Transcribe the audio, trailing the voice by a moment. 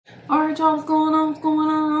Alright, y'all, what's going on? What's going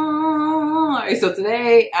on? Alright, so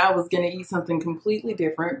today I was gonna eat something completely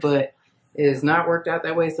different, but it has not worked out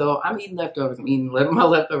that way. So I'm eating leftovers. I'm eating my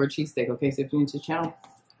leftover cheesesteak. Okay, so if you're into the channel,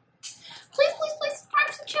 please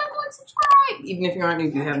subscribe to the channel and subscribe. Even if you aren't,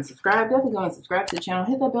 if you haven't subscribed, definitely go and subscribe to the channel.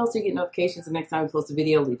 Hit that bell so you get notifications the next time we post a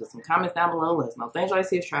video. Leave us some comments down below. Let us know things you like to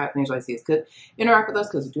see us try, things you like to see us cook. Interact with us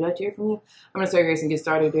because we do like to hear from you. I'm going to start your grace and get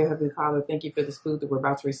started. Dear Heavenly Father, thank you for this food that we're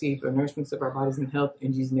about to receive, for the nourishment of our bodies and health.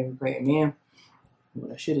 In Jesus' name we pray, amen.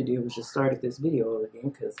 What I should have did was just started this video over again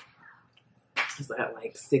because it's at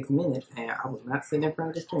like 6 minutes and I was not sitting in front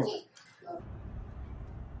of this camera.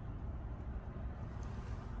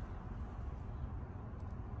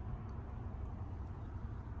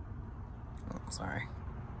 Sorry.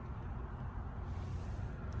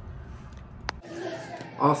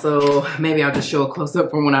 Also, maybe I'll just show a close-up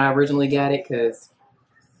from when I originally got it because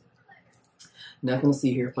nothing to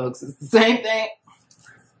see here, folks. It's the same thing.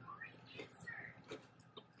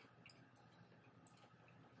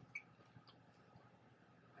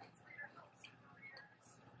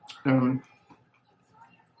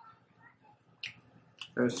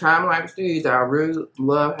 There's time like these I really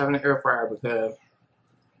love having an air fryer because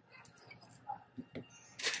it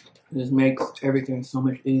just makes everything so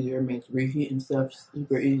much easier. It makes reheating stuff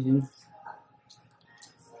super easy.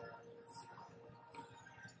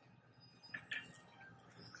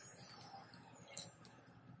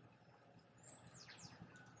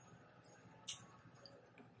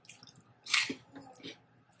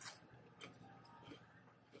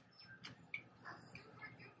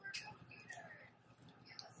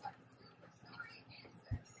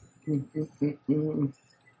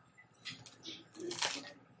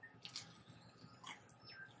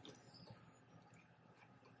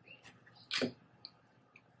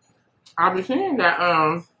 I'll be saying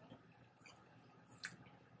that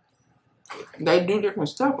they do different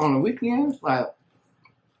stuff on the weekends. Like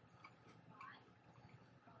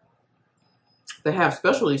they have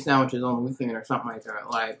specialty sandwiches on the weekend or something like that.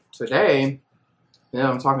 Like today,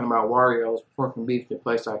 I'm talking about Wario's pork and beef, the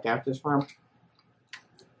place I got this from.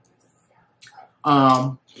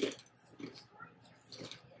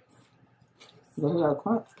 Look at that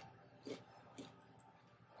crunch.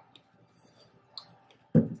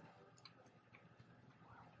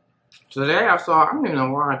 Today I saw, I don't even know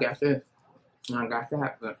why I got this. I got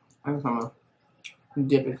that, but I just want to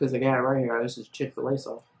dip it because I got it right here. This is Chick-fil-A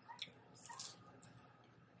sauce.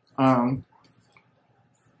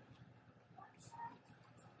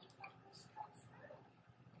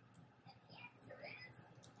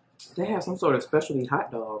 They have some sort of specialty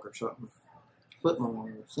hot dog or something.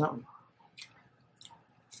 Footlong or something.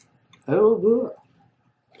 Oh, good.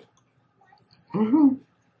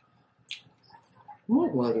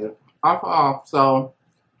 What was it? So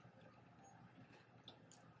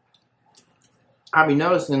I'll be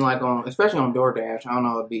noticing like on, especially on DoorDash, I don't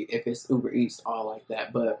know if it's Uber Eats all like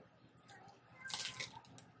that, but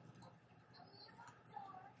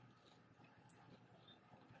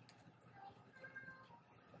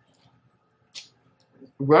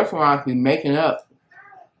restaurants be making up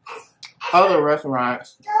other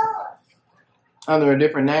restaurants under a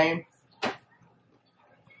different name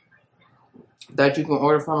that you can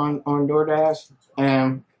order from on DoorDash.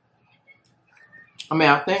 And I mean,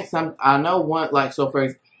 I think I know one, like, so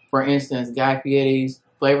for instance, Guy Fieri's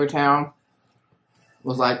Flavor Town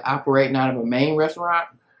was like operating out of a main restaurant,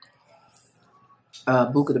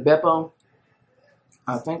 Buca de Beppo.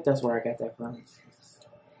 I think that's where I got that from.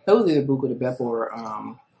 It was either Buca de Beppo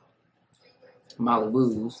or Molly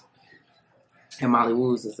Woo's. And Molly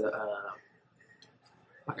Woo's is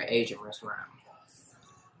like an Asian restaurant.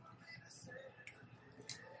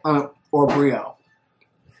 Or Brio.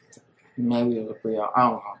 Maybe it was a Brio. I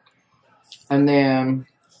don't know. And then,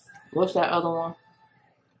 what's that other one?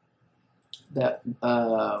 That,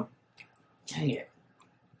 dang it.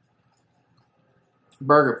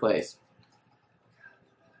 Burger place.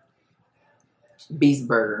 Beast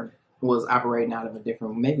Burger was operating out of a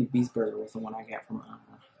different, maybe Beast Burger was the one I got from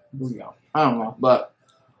Brio. I don't know, but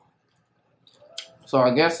so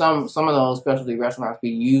I guess some of those specialty restaurants be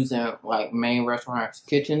using like main restaurants'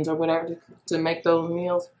 kitchens or whatever to make those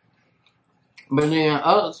meals. But then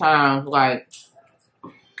other times, like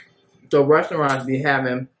the restaurants be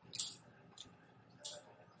having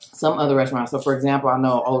some other restaurants. So for example, I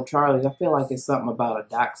know Old Charlie's. I feel like it's something about a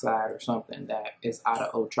dockside or something that is out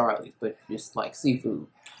of Old Charlie's, but just like seafood.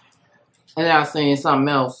 And then I was seeing something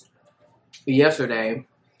else yesterday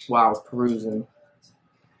while I was perusing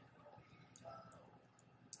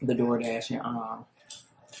the DoorDash and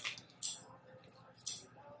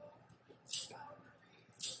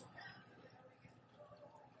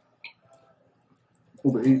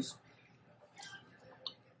Uber Eats.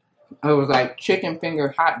 It was like chicken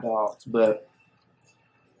finger hot dogs, but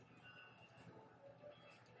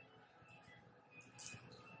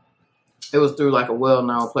it was through like a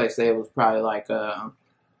well-known place. It was probably like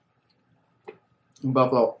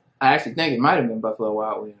Buffalo. I actually think it might have been Buffalo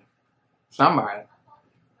Wild Wings. Somebody.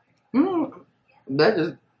 That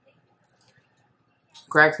just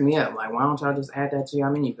cracks me up. Like, why don't y'all just add that to your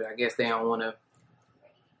menu? But I guess they don't want to,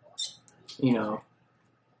 you know,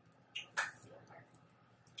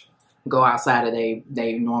 go outside of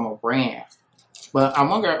their normal brand. But I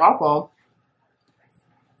wonder also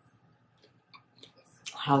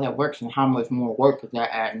how that works and how much more work is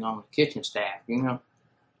that adding on the kitchen staff, you know?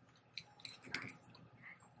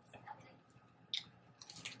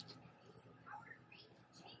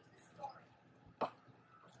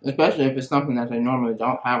 Especially if it's something that they normally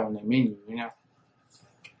don't have on their menu, you know?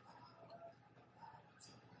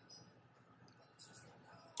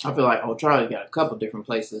 I feel like, oh, Charlie got a couple different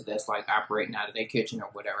places that's like operating out of their kitchen or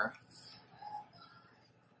whatever.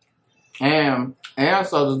 And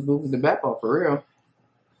so this booth is the Beppo for real.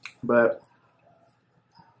 But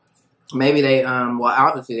maybe they, well,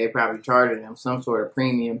 obviously they probably charging them some sort of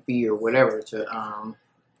premium fee or whatever to,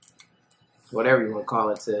 whatever you want to call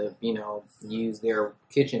it, to, you know, use their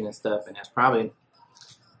kitchen and stuff. And that's probably,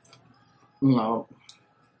 you know,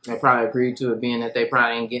 they probably agreed to it being that they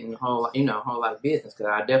probably ain't getting a whole lot of business.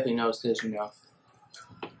 Because I definitely noticed this, you know,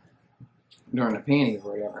 during the panties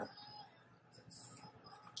or whatever.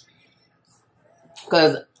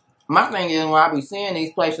 Because my thing is, when I be seeing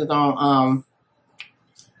these places on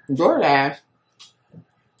DoorDash,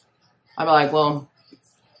 I be like, well,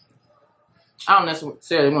 I don't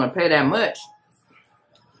necessarily want to pay that much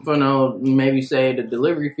for maybe say the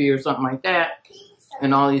delivery fee or something like that,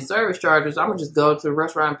 and all these service charges. I'm gonna just go to a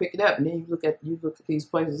restaurant and pick it up. And then you look at these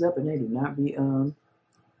places up, and they do not be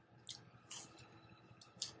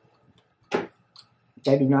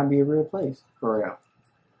a real place for real.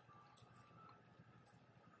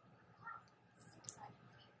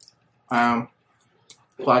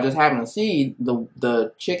 So I just happened to see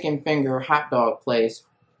the chicken finger hot dog place,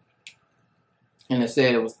 and it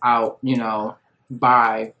said it was out, you know,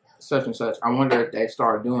 by such and such. I wonder if they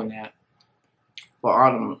started doing that for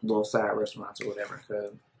all them little side restaurants or whatever.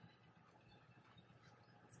 Cause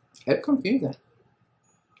it's confusing.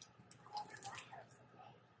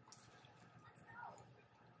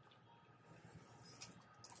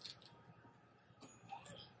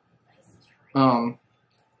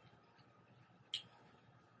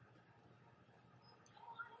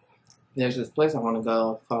 There's this place I want to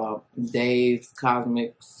go called Dave's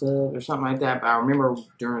Cosmic Sub or something like that. But I remember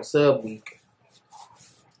during Sub Week,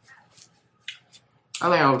 I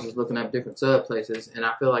think I was just looking up different sub places, and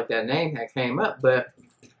I feel like that name had came up. But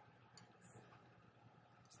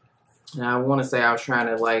I want to say I was trying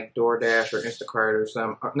to like DoorDash or Instacart or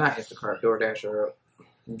something. Or not Instacart, DoorDash or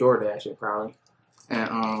DoorDash it probably.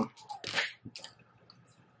 And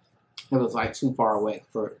it was like too far away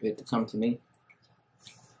for it to come to me.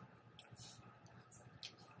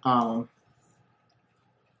 But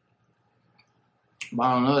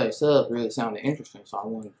I don't know, that sub really sounded interesting, so I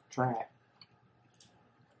wanted to try it.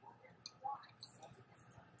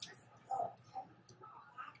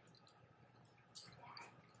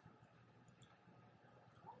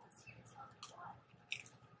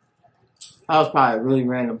 That was probably a really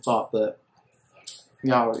random thought, but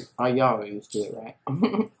y'all are used to it, right?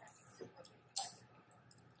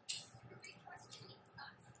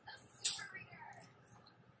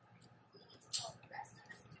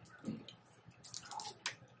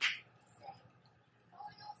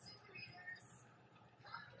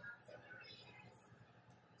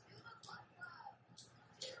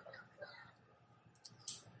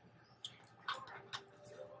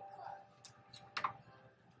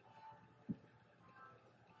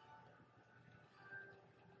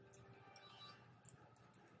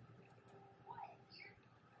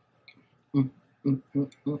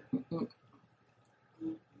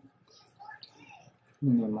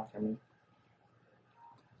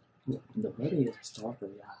 The buddy is a stalker,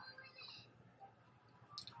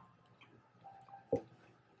 y'all.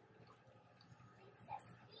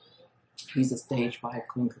 He's a stage 5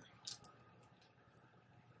 clinker.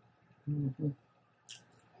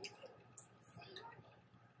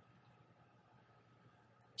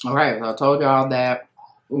 All right, well, I told y'all that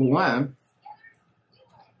one,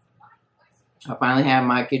 I finally have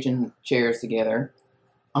my kitchen chairs together.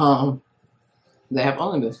 They have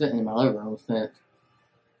only been sitting in my living room since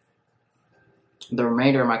the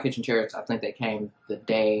remainder of my kitchen chairs. I think they came the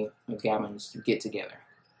day of Gavin's get together.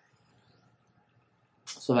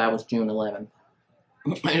 So that was June 11th.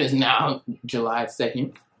 It is now July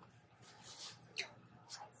 2nd.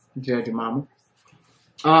 Judge your mama.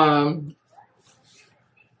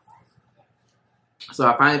 So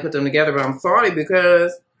I finally put them together, but I'm sorry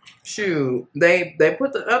because shoot, they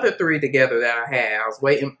put the other 3 together that I had.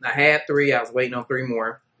 I had 3, I was waiting on 3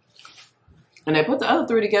 more. And they put the other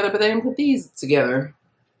 3 together, but they didn't put these together.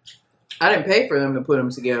 I didn't pay for them to put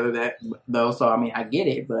them together though, so I mean I get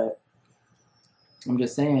it, but I'm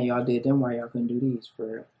just saying y'all did them, why y'all couldn't do these for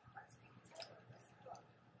real.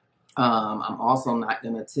 I'm also not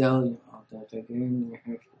gonna tell you that they gave me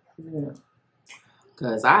extra,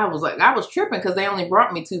 because I was tripping because they only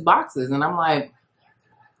brought me 2 boxes, and I'm like,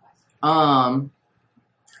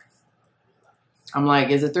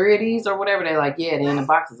 is it 3 of these or whatever? They're like, yeah, they're in the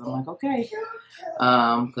boxes. I'm like, okay.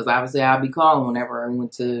 Because obviously I'll be calling whenever I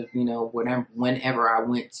went to, whenever I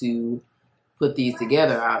went to put these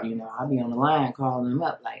together. I'll be on the line calling them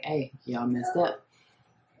up like, hey, y'all messed up.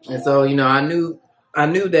 And so, I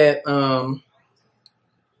knew that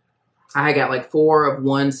I had got like 4 of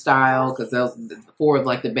one style, because that was 4 of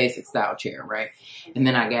like the basic style chair, right? And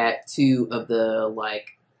then I got 2 of the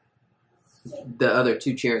other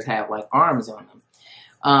 2 chairs have like arms on them.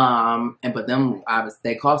 But them obviously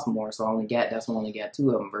they cost more, so that's why I only got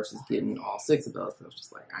 2 of them versus getting all 6 of those. So it's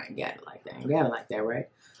just like, I ain't got it like that, right?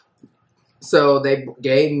 So they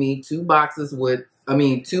gave me 2 boxes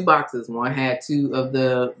 2 boxes. One had 2 of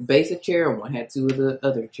the basic chair, and one had 2 of the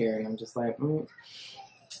other chair, and I'm just like,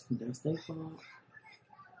 that's their fault.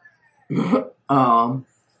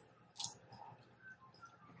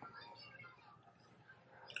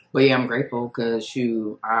 But yeah, I'm grateful because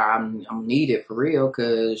I'm needed for real,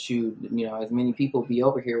 because as many people be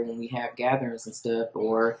over here when we have gatherings and stuff,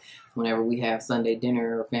 or whenever we have Sunday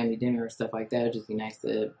dinner or family dinner or stuff like that. It'd just be nice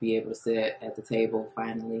to be able to sit at the table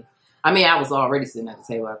finally. I mean, I was already sitting at the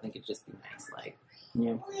table. I think it'd just be nice,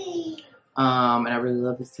 and I really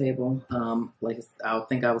love this table. I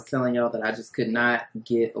think I was telling y'all that I just could not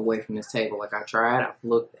get away from this table. Like I tried. I've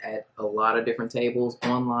looked at a lot of different tables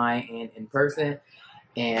online and in person,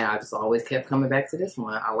 and I just always kept coming back to this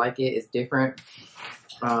one. I like it. It's different.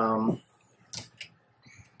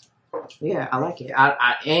 Yeah, I like it.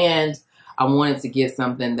 And I wanted to get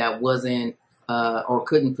something that wasn't or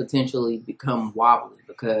couldn't potentially become wobbly,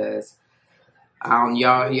 because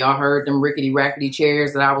y'all heard them rickety rackety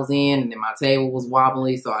chairs that I was in, and then my table was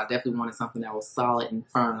wobbly, so I definitely wanted something that was solid and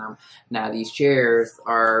firm. Now these chairs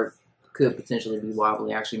could potentially be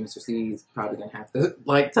wobbly. Actually, Mr. C is probably gonna have to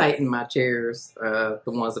tighten my chairs, the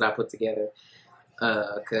ones that I put together,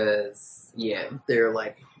 because yeah, they're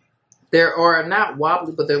not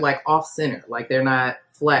wobbly, but they're like off center, like they're not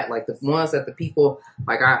flat, like the ones that the people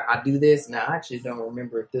I do this now. I actually don't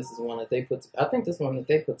remember if this is one that they put. I think this one that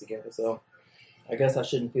they put together, so I guess I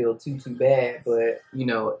shouldn't feel too bad. But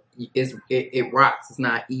it rocks. It's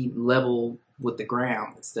not even level with the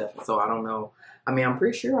ground and stuff. So I don't know. I mean, I'm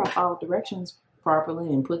pretty sure I followed directions properly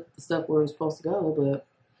and put the stuff where it's supposed to go, but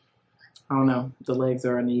I don't know. The legs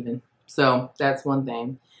are uneven. So that's one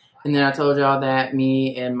thing. And then I told y'all that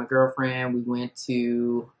me and my girlfriend, we went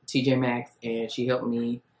to TJ Maxx, and she helped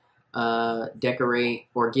me decorate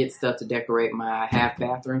or get stuff to decorate my half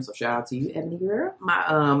bathroom. So shout out to you, Ebony girl,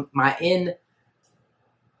 my in-state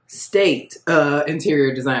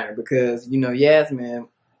interior designer, because Yasmin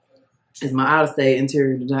is my out-of-state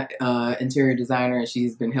interior designer, and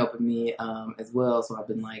she's been helping me as well. So I've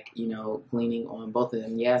been gleaning on both of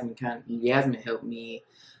them. Yasmin helped me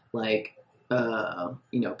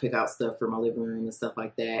pick out stuff for my living room and stuff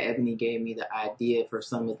like that. Ebony gave me the idea for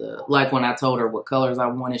some of the, when I told her what colors I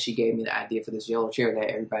wanted, she gave me the idea for this yellow chair that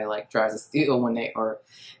everybody tries to steal when I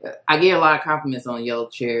get a lot of compliments on the yellow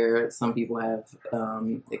chair. Some people have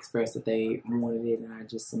expressed that they wanted it, and I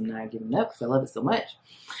just am not giving up because I love it so much.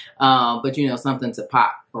 But something to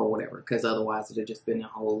pop or whatever, because otherwise it would have just been a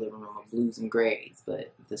whole living room of blues and grays.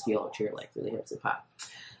 But this yellow chair really helps it pop.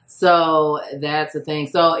 So that's the thing.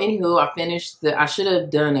 So anywho, I should have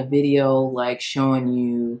done a video showing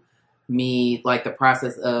you me the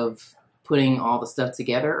process of putting all the stuff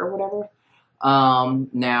together or whatever.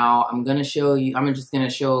 Now I'm just gonna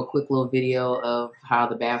show a quick little video of how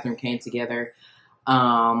the bathroom came together.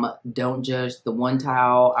 Don't judge the one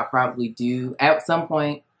tile. I probably do at some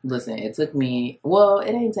point. Listen, it took me, it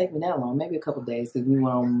didn't take me that long, maybe a couple days, because we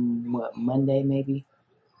went on Monday, maybe?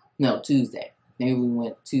 No, Tuesday. Maybe we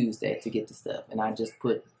went Tuesday to get the stuff, and I just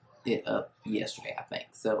put it up yesterday, I think.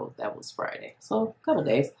 So that was Friday. So a couple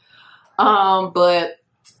days. But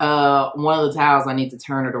one of the tiles, I need to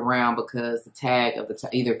turn it around because the tag of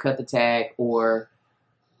either cut the tag or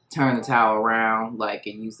turn the tile around, and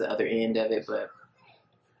use the other end of it. But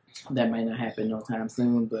That might not happen no time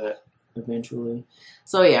soon, but eventually.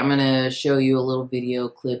 So yeah, I'm gonna show you a little video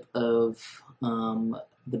clip of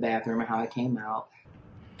the bathroom and how it came out.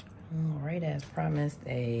 All right, as promised,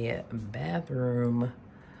 a bathroom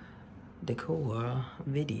decor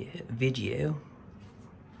video.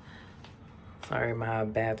 Sorry, my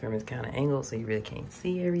bathroom is kind of angled, so you really can't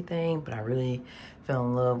see everything, but I really fell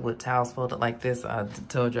in love with towels folded like this. I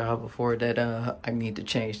told y'all before that I need to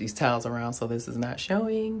change these towels around so this is not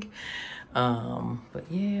showing. But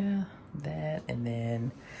yeah, that, and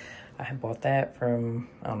then I bought that from,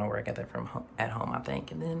 I don't know where I got that from, at home, I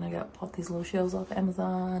think. And then I bought these little shelves off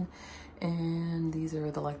Amazon, and these are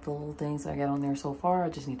the little things I got on there so far. I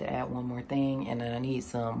just need to add one more thing, and then I need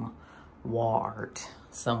some wall art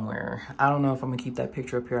somewhere. I don't know if I'm gonna keep that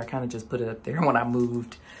picture up here. I kind of just put it up there when I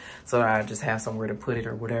moved, so I just have somewhere to put it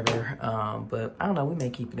or whatever. But I don't know, we may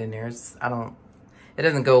keep it in there. It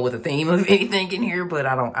doesn't go with the theme of anything in here, but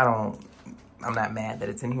I'm not mad that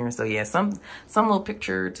it's in here. So yeah, some little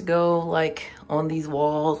picture to go like on these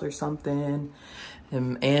walls or something,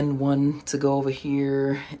 and one to go over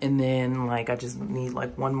here, and then like I just need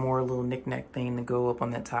like one more little knick-knack thing to go up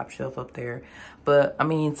on that top shelf up there. But I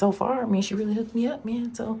mean, so far, I mean, she really hooked me up,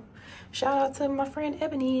 man. So shout out to my friend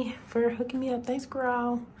Ebony for hooking me up. Thanks,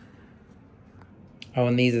 girl. Oh,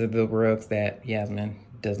 and these are the rugs that Yasmin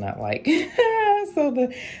does not like. So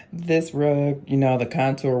this rug, you know, the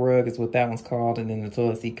contour rug is what that one's called, and then the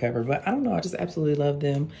toilet seat cover. But I don't know, I just absolutely love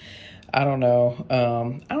them. I don't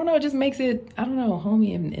know. It just makes it, I don't know,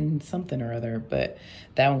 homey in something or other. But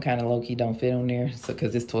that one kind of low-key don't fit on there, so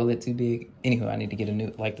because this toilet too big. Anywho, I need to get a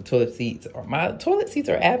new, like the toilet seats, or my toilet seats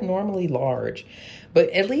are abnormally large. But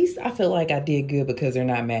at least I feel like I did good because they're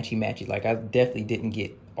not matchy-matchy. Like I definitely didn't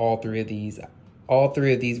get all three of these. All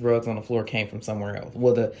three of these rugs on the floor came from somewhere else.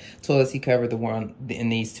 Well, the toilet seat cover, the one,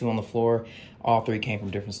 and these two on the floor, all three came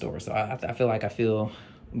from different stores. So I feel like I feel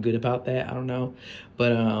good about that. I don't know,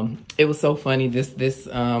 but it was so funny. This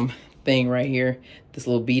thing right here, this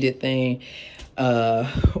little beaded thing.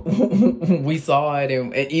 We saw it,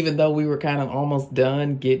 and even though we were kind of almost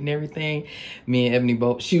done getting everything, me and Ebony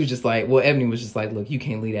both. She was just like, well, Ebony was just like, look, you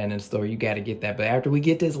can't leave that in the store. You got to get that. But after we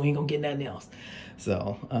get this, we ain't gonna get nothing else.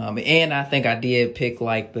 So, and I think I did pick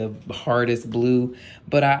like the hardest blue,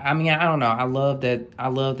 but I mean, I don't know. I love that. I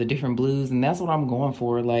love the different blues, and that's what I'm going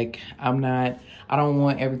for. Like, I don't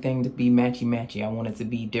want everything to be matchy-matchy. I want it to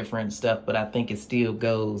be different stuff, but I think it still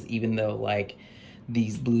goes, even though like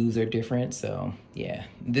these blues are different. So yeah,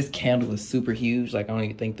 this candle is super huge. Like, I don't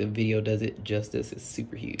even think the video does it justice. It's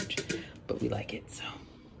super huge, but we like it. So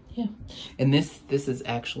yeah, and this is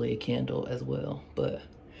actually a candle as well, but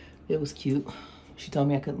it was cute. She told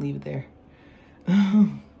me I couldn't leave it there. All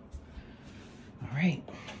right.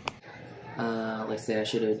 Like I said, I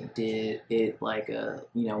should have did it like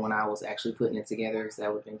you know, when I was actually putting it together, because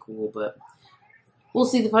that would have been cool. But we'll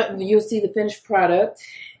see you'll see the finished product,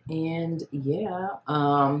 and yeah.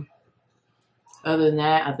 Other than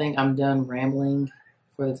that, I think I'm done rambling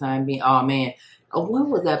for the time being. Oh man,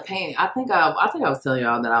 when was that painting? I think I was telling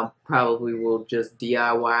y'all that I probably will just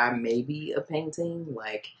DIY maybe a painting,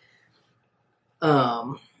 like.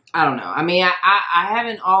 I don't know. I mean, I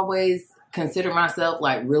haven't always considered myself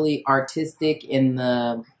like really artistic in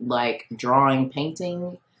the like drawing,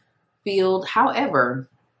 painting field. However,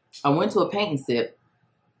 I went to a paint and sip,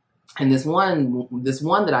 and this one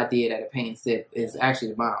that I did at a paint and sip is actually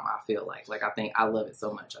the bomb. I feel like I think I love it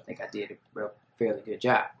so much. I think I did a fairly good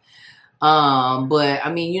job. But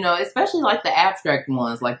I mean, you know, especially like the abstract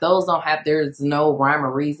ones, like those there's no rhyme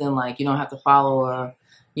or reason. Like you don't have to follow a,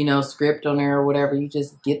 you know, script on there or whatever. You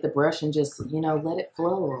just get the brush and just, you know, let it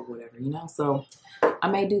flow or whatever, you know. So I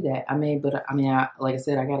may do that. But I mean, like I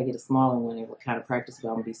said, I got to get a smaller one and kind of practice. But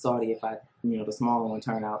I'm gonna be salty if you know, the smaller one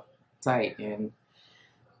turned out tight and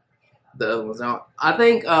the other ones don't. I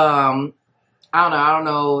think, I don't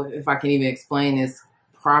know if I can even explain this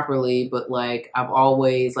properly, but like I've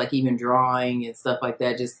always, like, even drawing and stuff like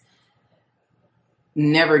that, just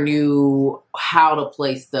never knew how to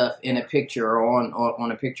place stuff in a picture or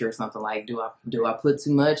on a picture or something. Like, do I put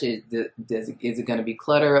too much? Is it going to be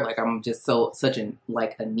clutter? Like, I'm just such a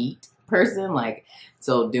neat person. Like,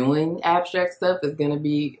 so doing abstract stuff is going to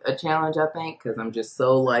be a challenge, I think, because I'm just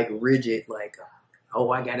so like rigid. Like,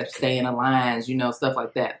 oh, I got to stay in the lines, you know, stuff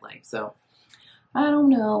like that. Like, so I don't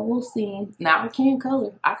know. We'll see. Now I can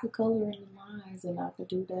color. I could color in the lines and I could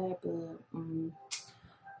do that, but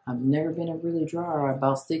I've never been a really drawer.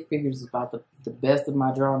 About stick figures is about the best of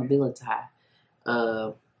my drawing ability.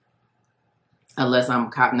 Unless I'm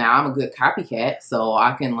a good copycat, so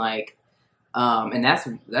I can like, and that's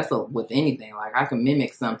with anything. Like I can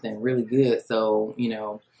mimic something really good. So you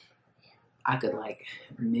know, I could like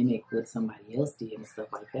mimic what somebody else did and stuff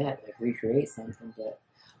like that, like recreate something. But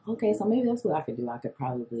okay, so maybe that's what I could do. I could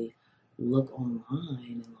probably look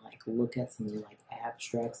online and like look at some like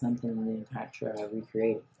abstract something and then kind of try to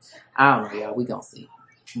recreate it. I don't know, y'all. We gonna see.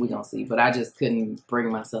 We gonna see. But I just couldn't bring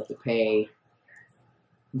myself to pay.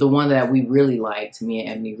 The one that we really liked, me and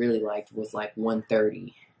Ebony really liked, was like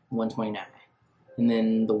 130, 129. And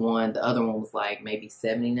then the other one was like maybe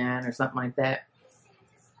 79 or something like that.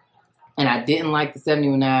 And I didn't like the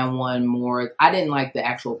 79 one more. I didn't like the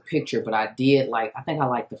actual picture, but I did like, I think I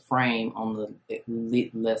like the frame on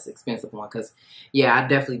the less expensive one. Because, yeah, I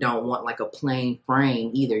definitely don't want like a plain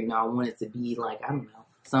frame either. You know, I want it to be like, I don't know,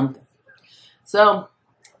 something. So,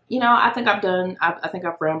 you know, I think I've done, I think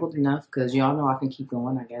I've rambled enough because y'all know I can keep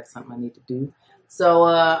going. I got something I need to do. So,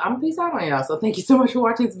 I'm going to peace out on y'all. So, thank you so much for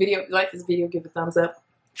watching this video. If you like this video, give it a thumbs up.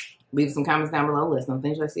 Leave some comments down below. Let us know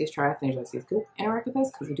things you like to see us try, things you like to see us cook. Interact with us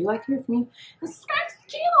because we do like to hear from you. And subscribe to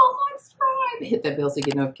the channel. Go and subscribe. Hit that bell so you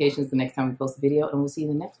get notifications the next time we post a video. And we'll see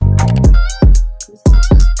you in the next one.